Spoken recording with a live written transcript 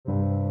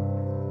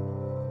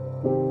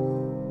Hey,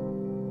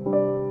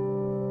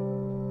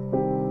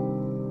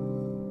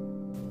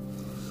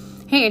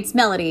 it's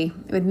Melody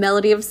with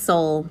Melody of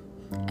Soul,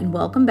 and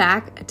welcome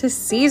back to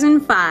Season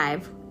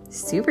 5,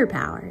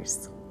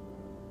 Superpowers.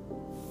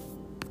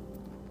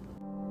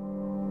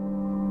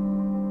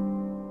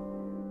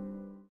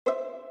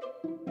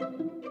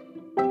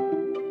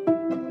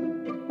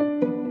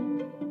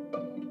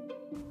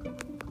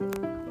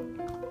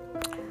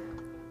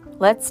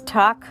 Let's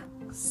talk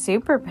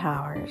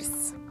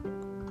superpowers.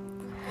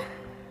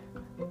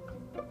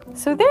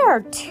 So there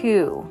are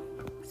two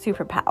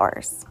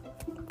superpowers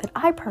that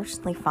I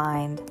personally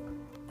find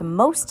the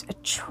most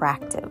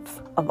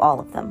attractive of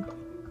all of them.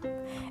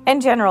 In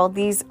general,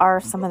 these are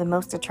some of the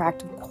most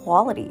attractive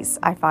qualities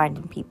I find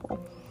in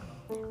people.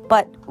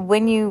 But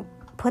when you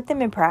put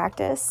them in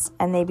practice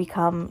and they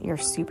become your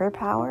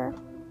superpower,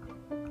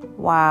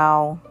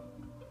 wow,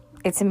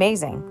 it's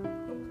amazing.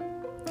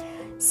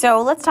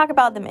 So let's talk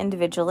about them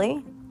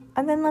individually,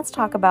 and then let's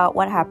talk about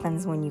what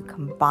happens when you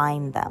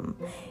combine them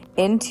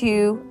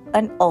into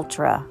an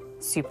ultra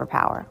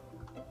superpower.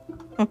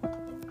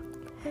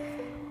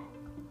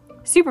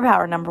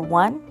 Superpower number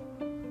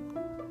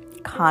 1,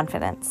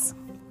 confidence.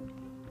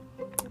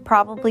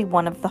 Probably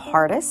one of the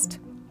hardest,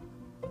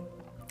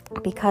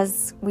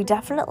 because we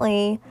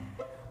definitely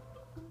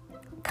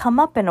come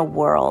up in a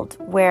world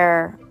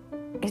where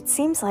it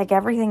seems like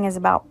everything is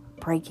about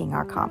breaking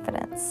our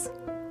confidence.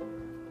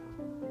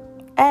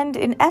 And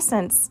in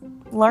essence,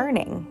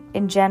 learning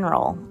in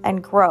general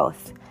and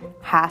growth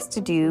has to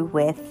do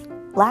with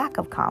lack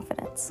of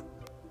confidence,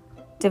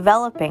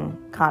 developing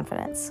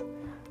confidence,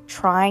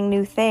 trying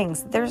new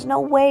things. There's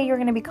no way you're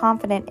going to be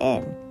confident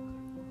in,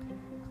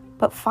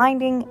 but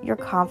finding your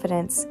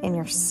confidence in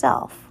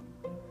yourself,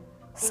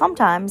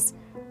 sometimes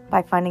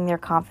by finding your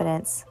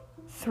confidence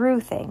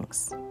through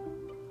things,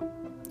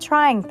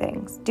 trying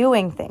things,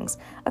 doing things,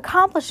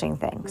 accomplishing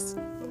things,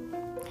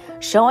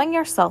 showing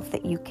yourself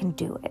that you can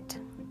do it,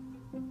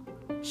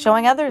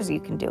 showing others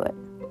you can do it.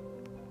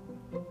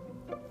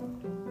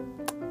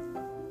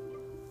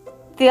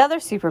 The other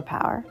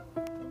superpower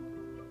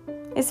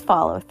is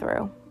follow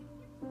through.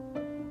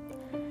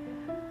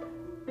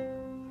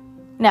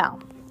 Now,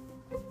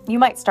 you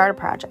might start a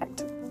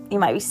project. You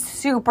might be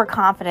super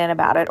confident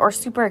about it or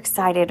super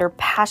excited or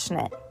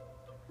passionate.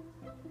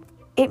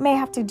 It may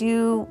have to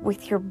do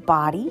with your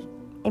body.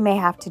 It may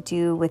have to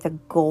do with a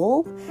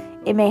goal.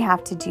 It may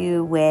have to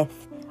do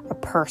with a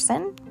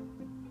person.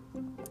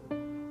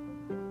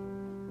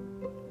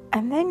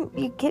 And then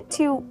you get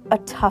to a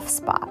tough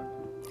spot.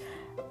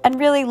 And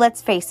really,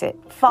 let's face it,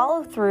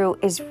 follow through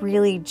is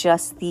really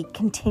just the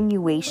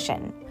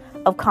continuation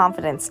of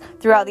confidence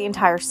throughout the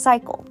entire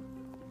cycle.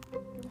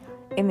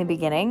 In the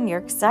beginning, you're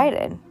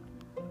excited,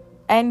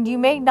 and you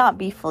may not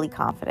be fully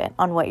confident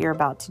on what you're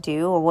about to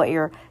do or what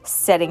you're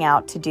setting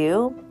out to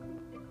do,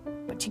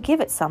 but you give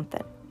it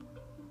something.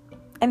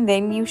 And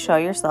then you show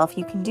yourself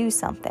you can do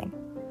something.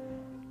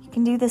 You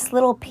can do this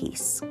little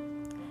piece,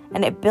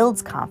 and it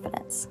builds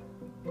confidence.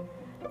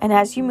 And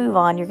as you move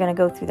on, you're going to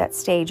go through that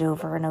stage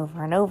over and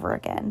over and over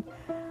again.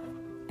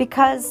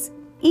 Because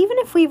even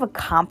if we've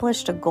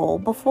accomplished a goal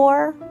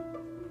before,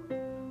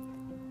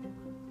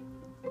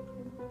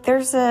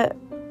 there's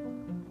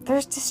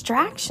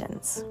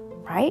distractions,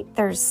 right?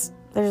 There's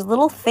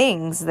little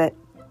things that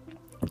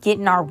get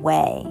in our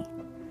way.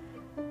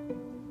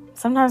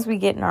 Sometimes we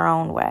get in our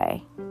own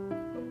way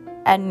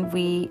and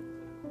we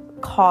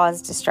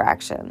cause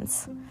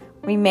distractions.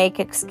 We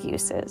make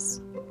excuses.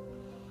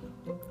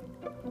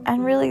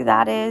 And really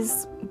that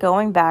is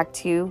going back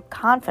to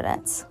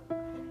confidence.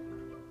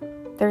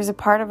 There's a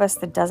part of us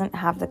that doesn't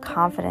have the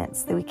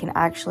confidence that we can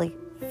actually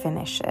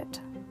finish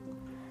it.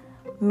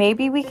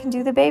 Maybe we can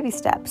do the baby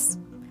steps.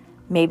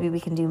 Maybe we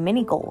can do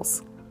mini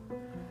goals.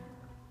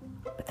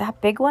 But that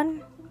big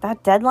one,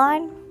 that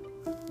deadline,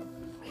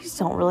 we just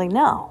don't really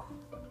know.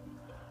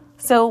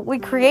 So we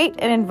create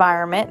an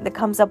environment that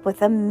comes up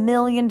with a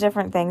million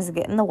different things that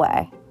get in the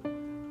way.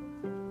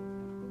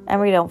 And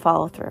we don't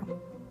follow through.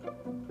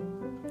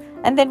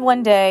 And then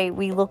one day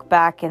we look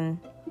back and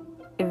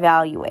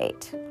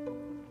evaluate.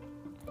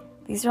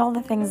 These are all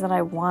the things that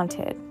I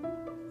wanted.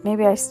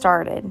 Maybe I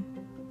started,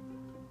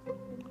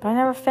 but I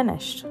never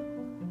finished.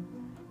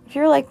 If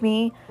you're like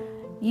me,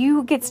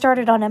 you get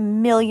started on a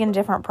million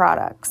different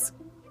products,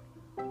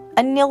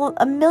 a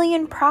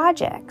million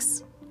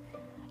projects.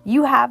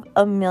 You have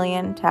a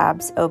million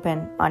tabs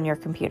open on your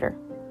computer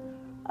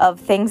of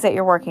things that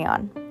you're working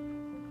on.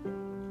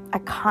 I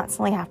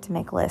constantly have to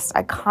make lists.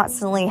 I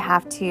constantly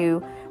have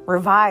to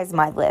revise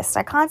my list.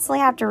 I constantly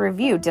have to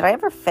review. Did I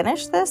ever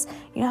finish this?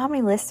 You know how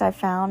many lists I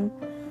found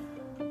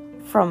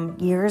from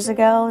years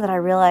ago that I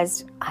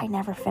realized I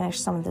never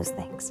finished some of those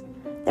things.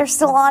 They're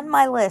still on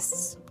my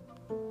lists.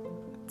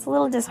 It's a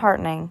little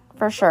disheartening,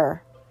 for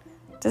sure.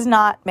 It does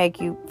not make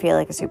you feel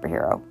like a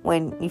superhero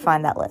when you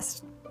find that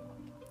list.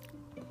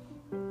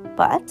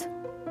 But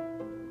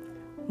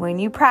when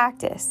you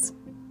practice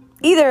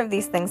either of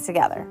these things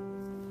together,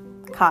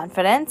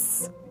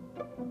 confidence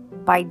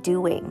by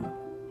doing,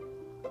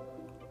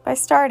 by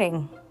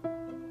starting,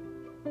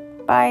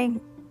 by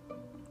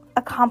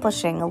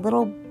accomplishing a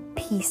little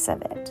piece of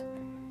it.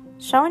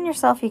 Showing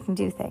yourself you can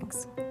do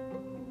things.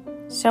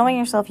 Showing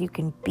yourself you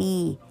can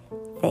be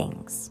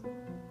things.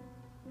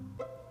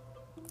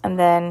 And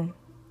then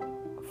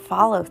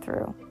follow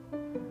through,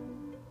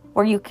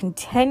 where you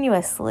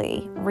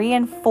continuously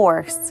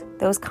reinforce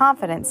those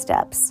confidence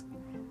steps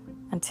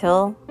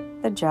until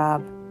the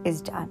job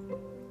is done.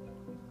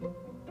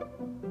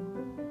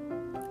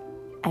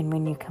 And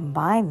when you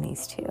combine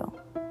these two,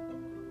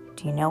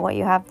 do you know what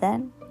you have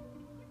then?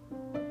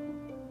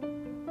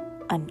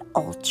 An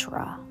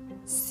ultra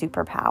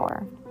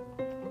superpower.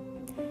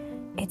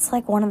 It's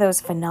like one of those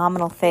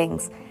phenomenal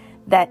things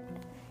that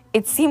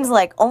it seems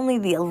like only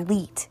the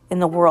elite in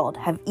the world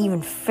have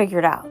even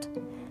figured out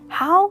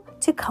how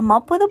to come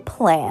up with a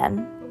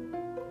plan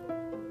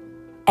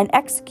and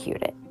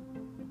execute it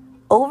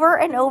over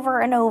and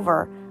over and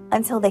over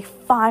until they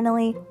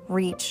finally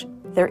reach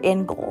their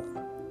end goal.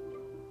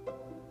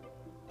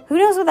 Who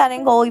knows what that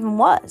end goal even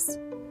was?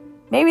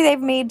 Maybe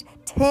they've made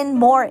 10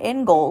 more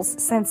end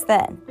goals since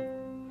then.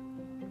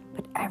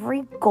 But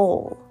every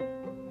goal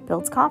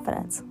builds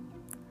confidence.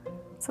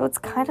 So it's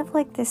kind of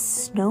like this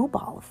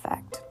snowball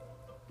effect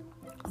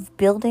of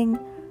building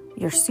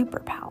your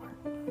superpower.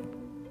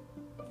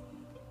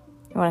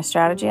 You want a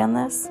strategy on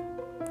this?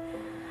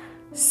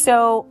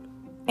 So,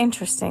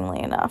 interestingly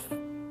enough,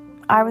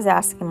 I was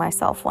asking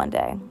myself one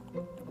day,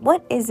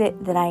 what is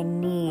it that I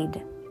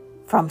need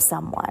from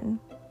someone?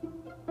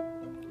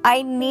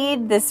 I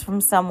need this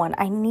from someone.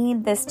 I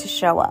need this to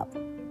show up.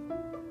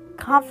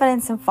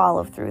 Confidence and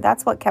follow through.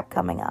 That's what kept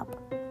coming up.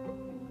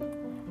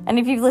 And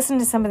if you've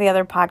listened to some of the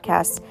other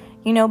podcasts,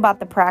 you know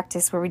about the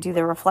practice where we do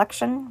the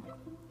reflection.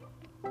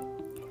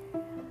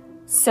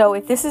 So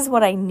if this is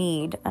what I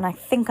need and I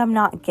think I'm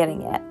not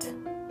getting it,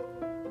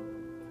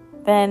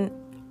 then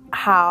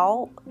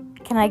how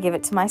can I give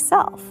it to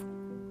myself?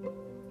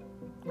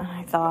 And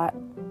I thought,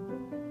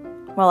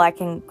 well, I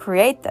can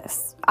create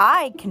this.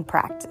 I can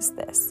practice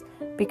this.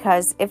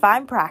 Because if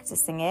I'm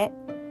practicing it,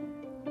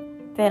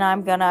 then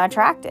I'm going to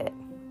attract it.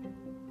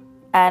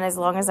 And as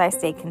long as I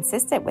stay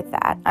consistent with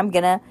that, I'm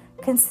going to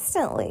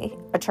consistently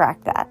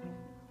attract that.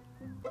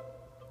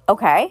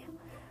 Okay,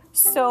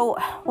 so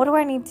what do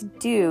I need to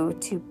do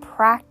to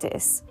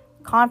practice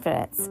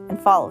confidence and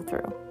follow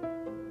through?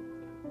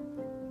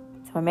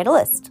 So I made a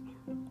list.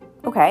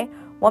 Okay,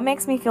 what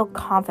makes me feel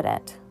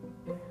confident?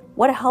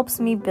 What helps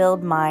me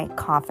build my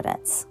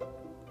confidence?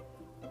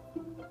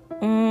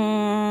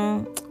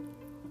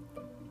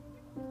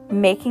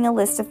 Making a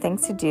list of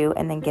things to do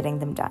and then getting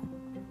them done.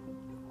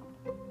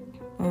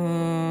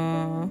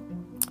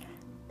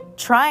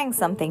 Trying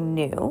something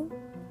new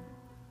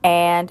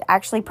and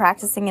actually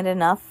practicing it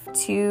enough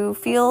to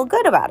feel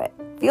good about it,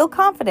 feel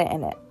confident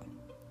in it.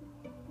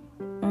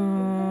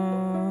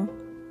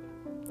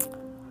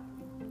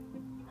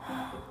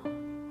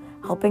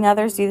 Helping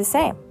others do the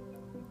same.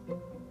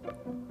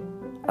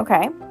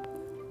 Okay,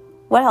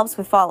 what helps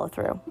with follow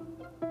through?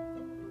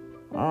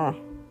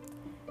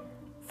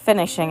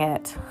 Finishing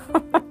it.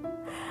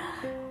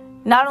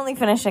 Not only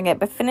finishing it,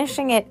 but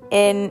finishing it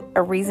in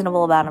a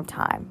reasonable amount of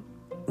time.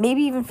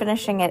 Maybe even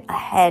finishing it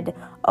ahead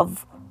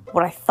of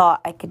what I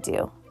thought I could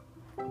do.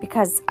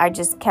 Because I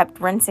just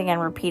kept rinsing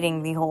and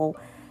repeating the whole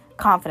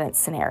confidence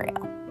scenario.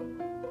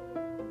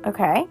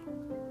 Okay?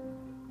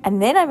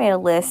 And then I made a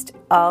list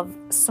of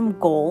some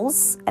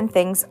goals and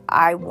things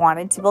I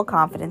wanted to build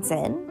confidence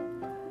in.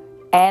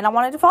 And I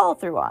wanted to follow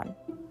through on.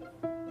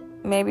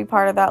 Maybe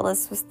part of that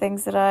list was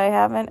things that I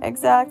haven't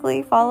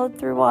exactly followed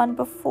through on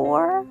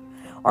before.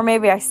 Or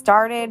maybe I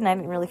started and I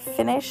didn't really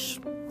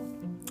finish.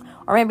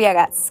 Or maybe I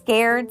got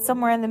scared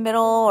somewhere in the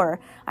middle. Or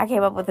I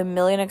came up with a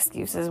million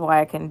excuses why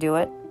I couldn't do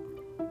it.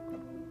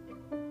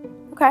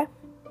 Okay.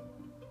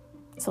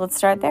 So let's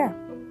start there.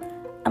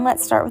 And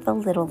let's start with a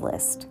little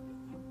list.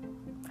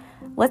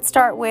 Let's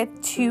start with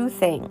 2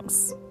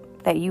 things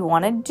that you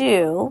want to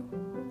do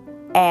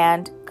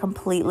and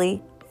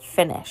completely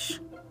finish.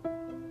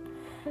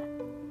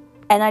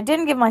 And I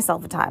didn't give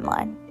myself a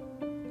timeline.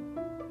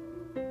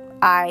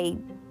 I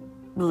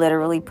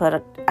literally put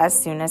it as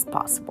soon as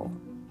possible.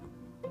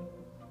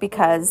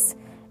 Because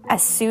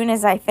as soon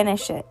as I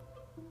finish it,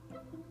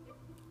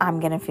 I'm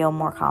going to feel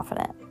more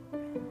confident.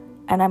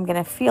 And I'm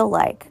going to feel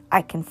like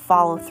I can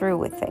follow through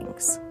with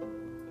things.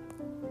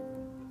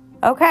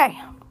 Okay.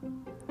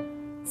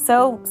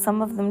 So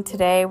some of them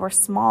today were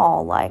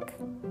small, like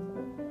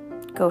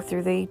go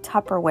through the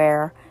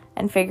Tupperware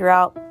and figure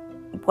out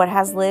what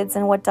has lids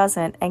and what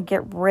doesn't, and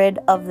get rid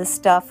of the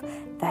stuff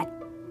that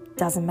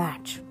doesn't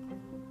match.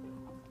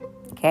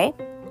 Okay?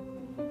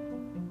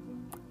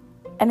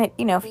 And if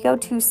you go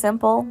too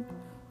simple,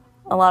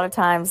 a lot of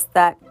times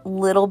that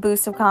little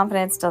boost of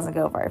confidence doesn't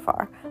go very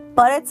far.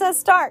 But it's a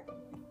start.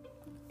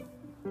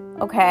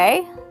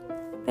 Okay?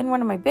 Then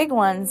one of my big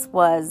ones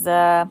was,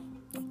 do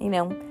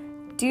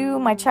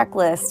my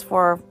checklist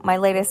for my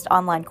latest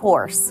online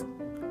course.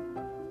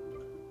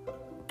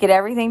 Get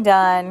everything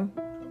done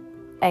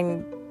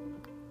and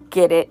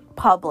get it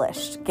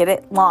published, get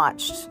it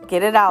launched,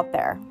 get it out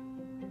there.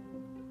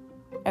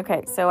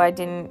 Okay, so I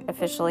didn't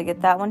officially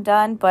get that one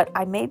done, but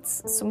I made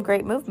some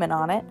great movement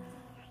on it.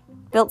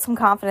 Built some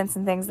confidence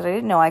in things that I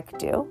didn't know I could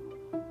do.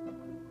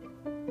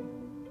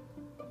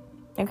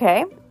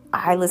 Okay,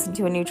 I listened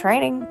to a new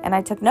training and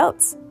I took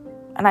notes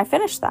and I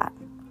finished that.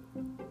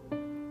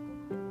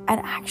 And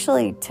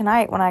actually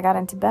tonight when I got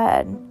into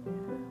bed,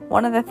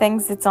 one of the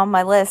things that's on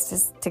my list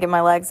is to get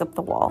my legs up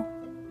the wall.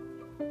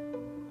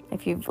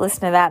 If you've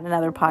listened to that in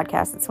another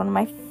podcast, it's one of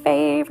my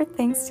favorite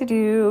things to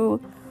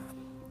do.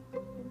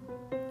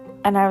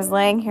 And I was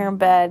laying here in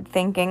bed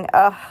thinking,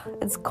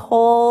 it's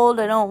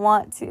cold. I don't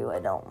want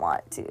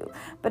to.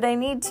 But I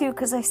need to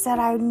because I said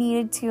I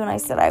needed to and I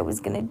said I was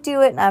going to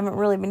do it and I haven't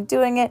really been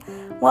doing it.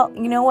 Well,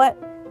 you know what?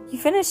 You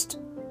finished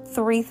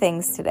 3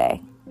 things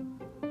today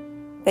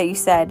that you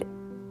said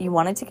you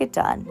wanted to get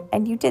done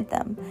and you did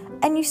them.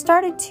 And you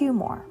started 2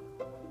 more.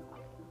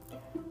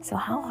 So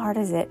how hard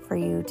is it for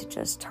you to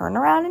just turn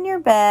around in your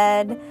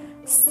bed,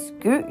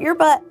 scoot your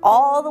butt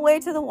all the way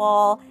to the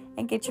wall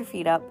and get your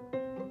feet up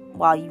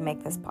while you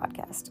make this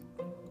podcast?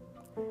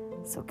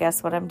 So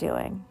guess what I'm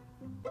doing?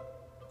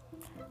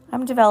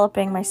 I'm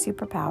developing my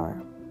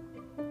superpower.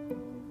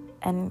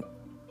 And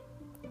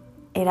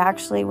it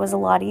actually was a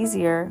lot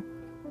easier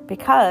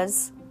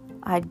because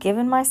I'd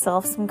given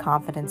myself some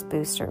confidence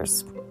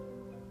boosters.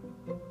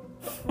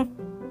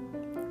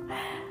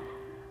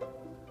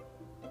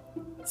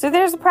 So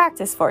there's a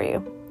practice for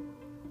you.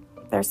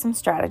 There's some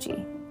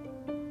strategy.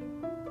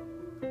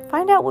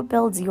 Find out what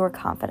builds your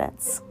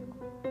confidence.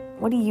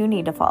 What do you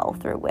need to follow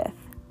through with?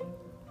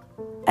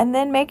 And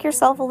then make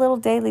yourself a little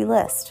daily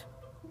list.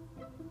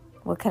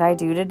 What could I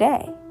do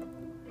today?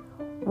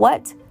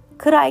 What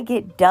could I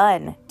get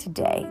done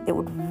today that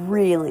would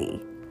really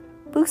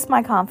boost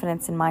my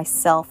confidence in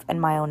myself and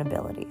my own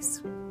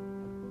abilities?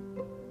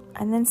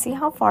 And then see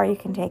how far you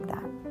can take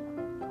that.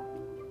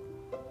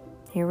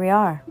 Here we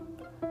are.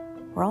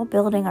 We're all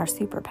building our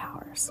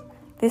superpowers.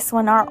 This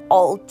one, our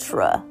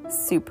ultra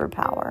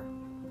superpower.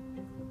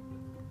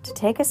 To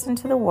take us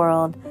into the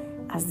world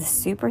as the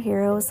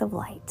superheroes of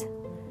light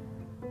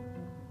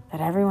that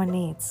everyone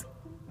needs,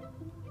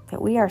 that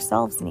we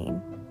ourselves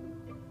need.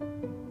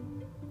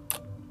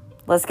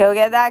 Let's go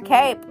get that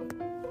cape.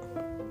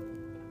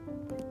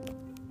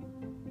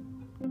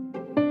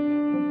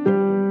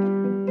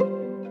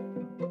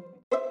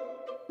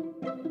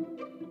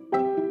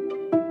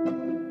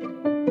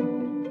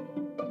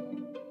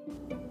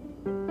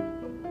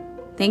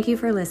 Thank you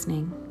for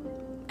listening,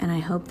 and I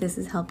hope this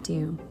has helped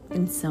you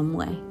in some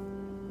way.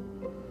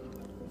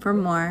 For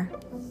more,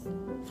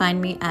 find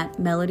me at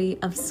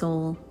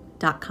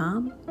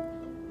melodyofsoul.com,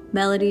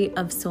 Melody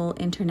of Soul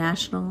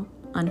International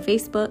on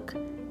Facebook,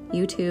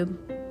 YouTube,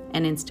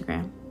 and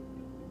Instagram.